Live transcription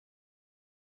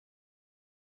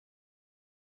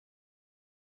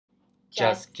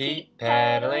Just keep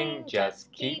pedaling,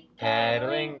 just keep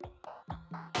pedaling.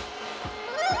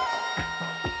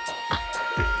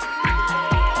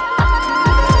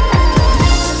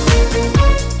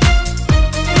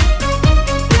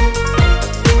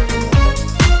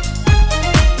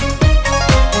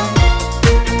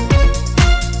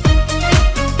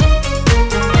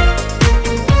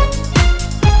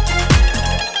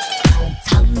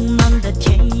苍茫的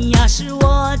天涯是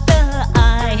我的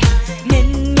爱，绵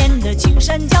绵的青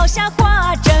山脚下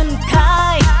花正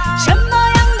开。什么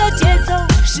样的节奏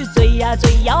是最呀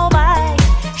最摇摆？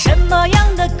什么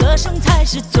样的歌声才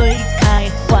是最开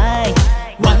怀？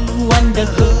弯弯的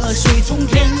河水从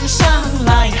天上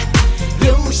来，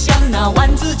流向那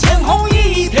万紫千红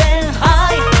一片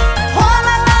海。哗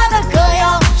啦啦的歌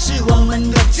谣是我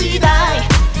们的期待，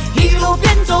一路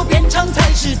边走边唱才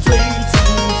是最自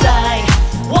在。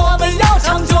我们要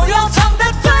唱就要唱得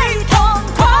最痛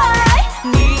快，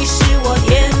你是我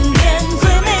天边最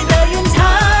美的云彩，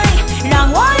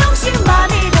让我用心把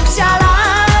你留下来，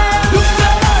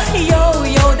悠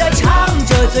悠地唱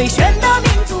着最炫的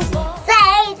民族风。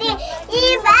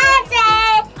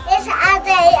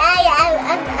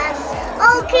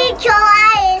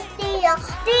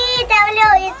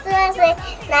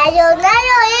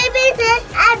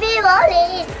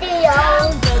唱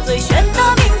着最炫的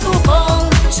民族风，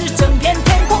是整片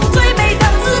天空最美的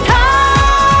姿态。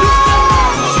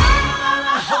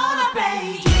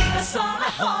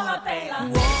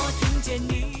我听见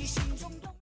你心中的。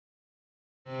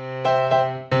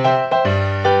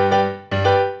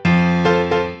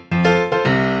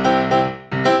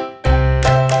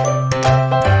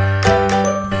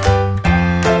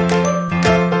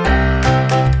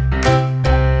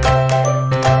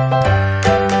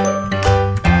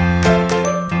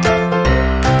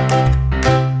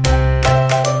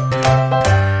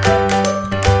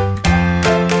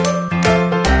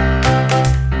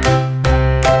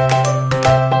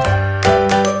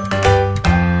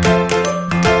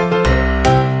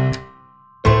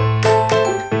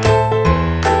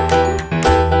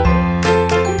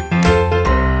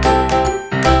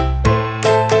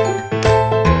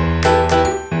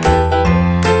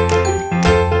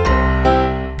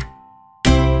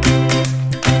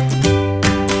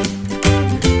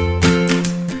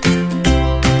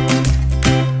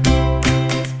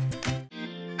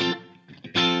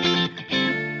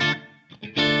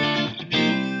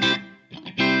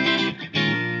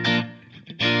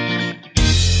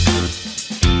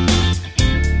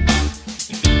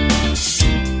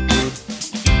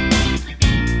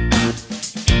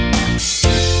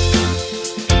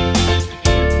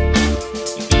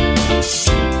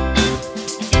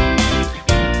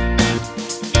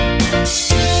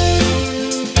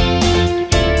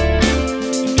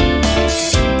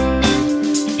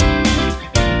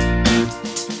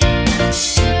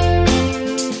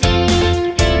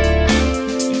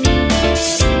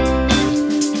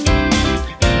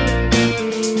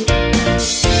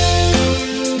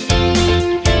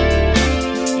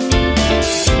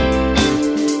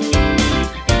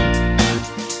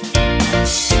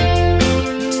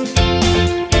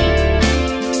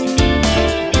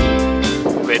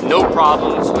We had no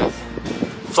problems with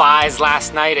flies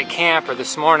last night at camp or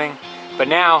this morning, but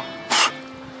now,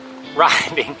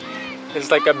 riding,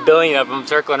 there's like a billion of them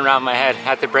circling around my head.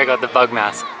 Had to break out the bug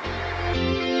mask.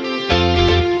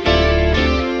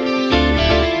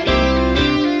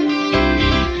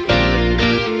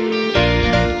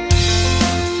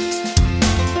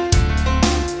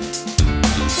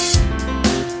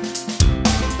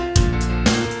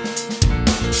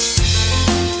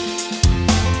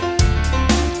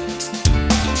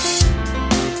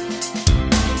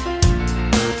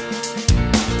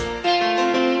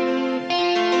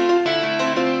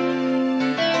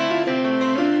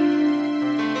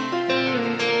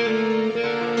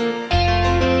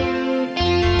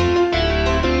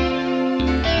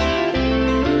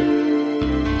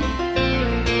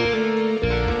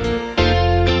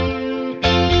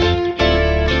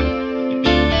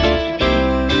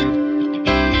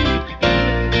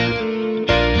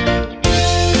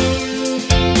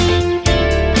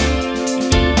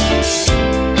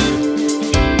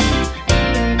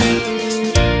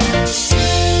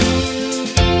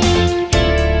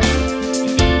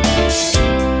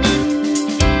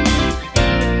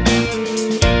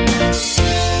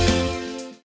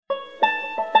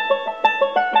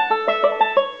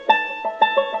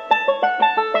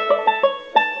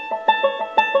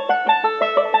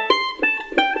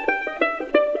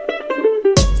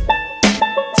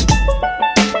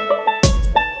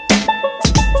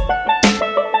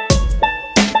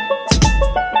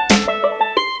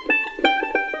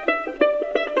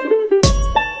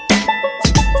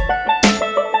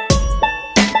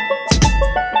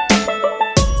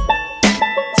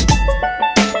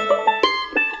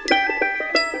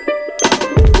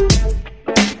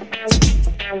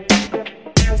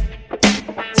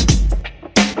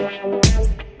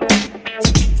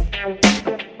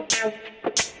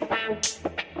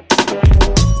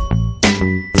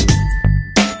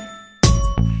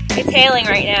 It's hailing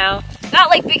right now.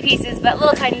 Not like big pieces, but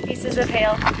little tiny pieces of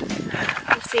hail.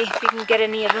 Let's see if we can get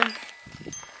any of them.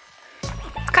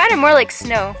 It's kind of more like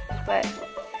snow, but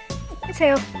it's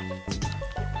hail.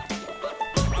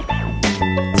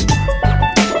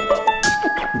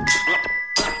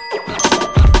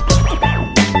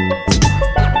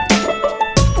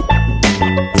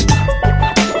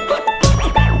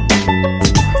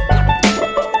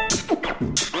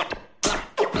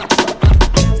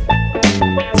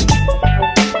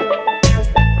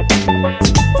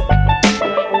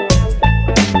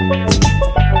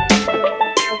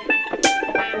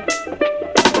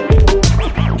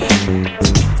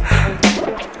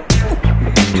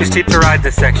 Too steep to ride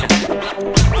this section.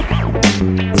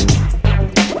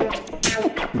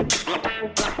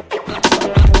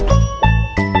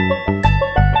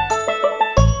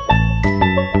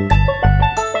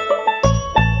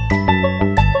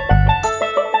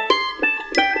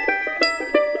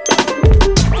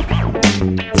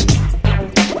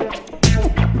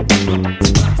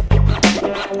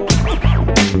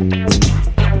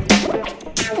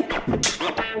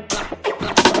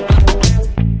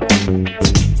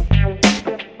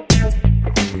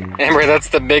 Amber, that's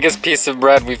the biggest piece of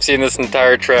bread we've seen this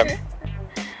entire trip.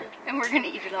 And we're gonna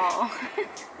eat it all.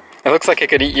 It looks like it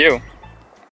could eat you.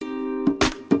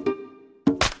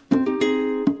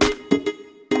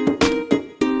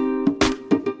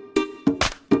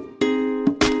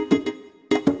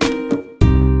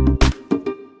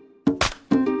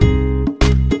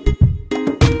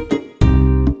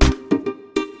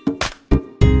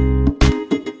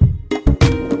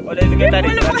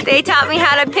 They taught me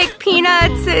how to pick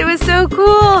peanuts. It was so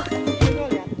cool.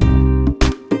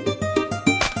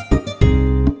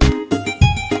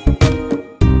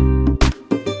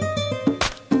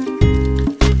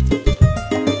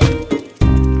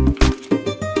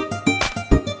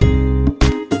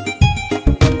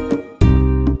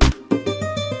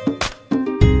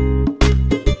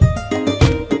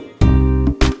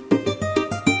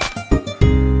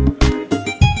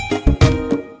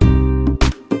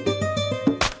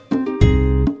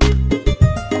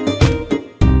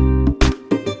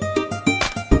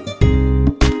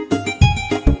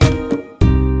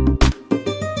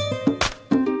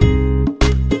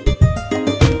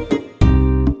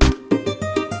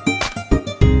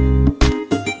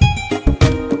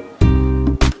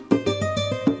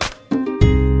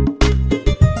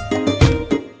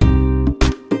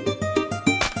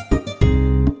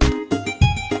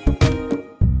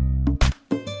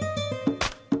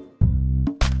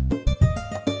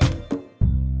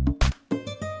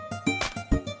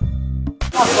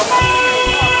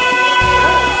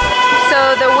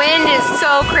 So the wind is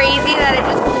so crazy that it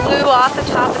just blew off the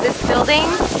top of this building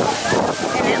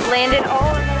and it landed all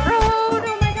over the road.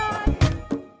 Oh my God.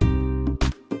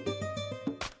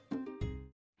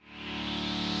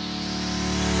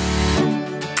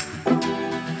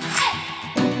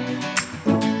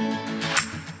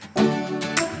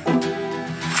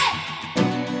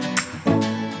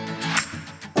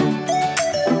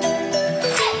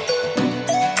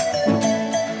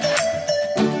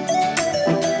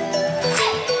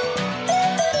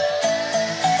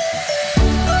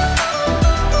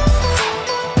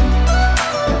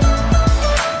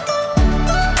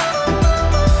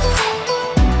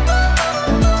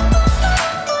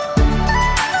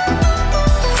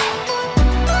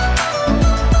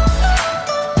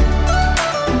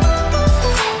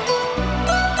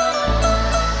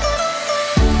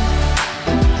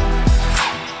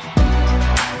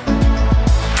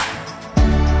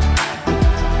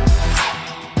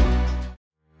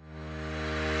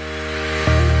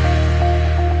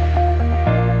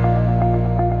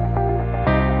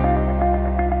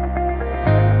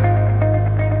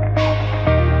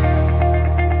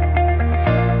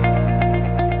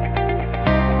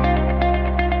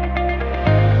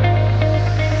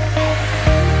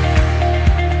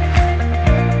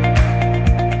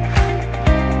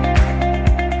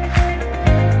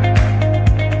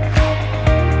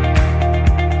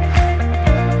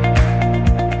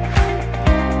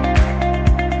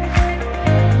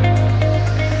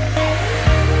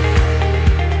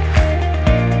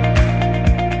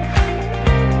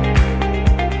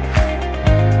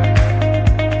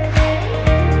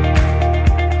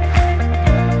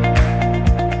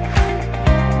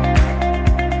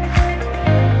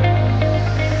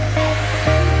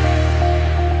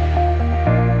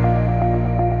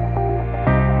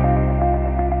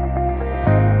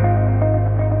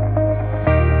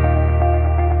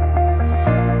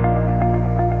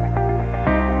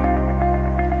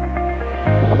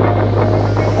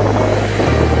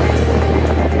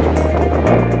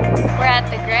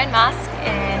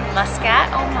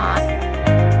 Muscat, Oman.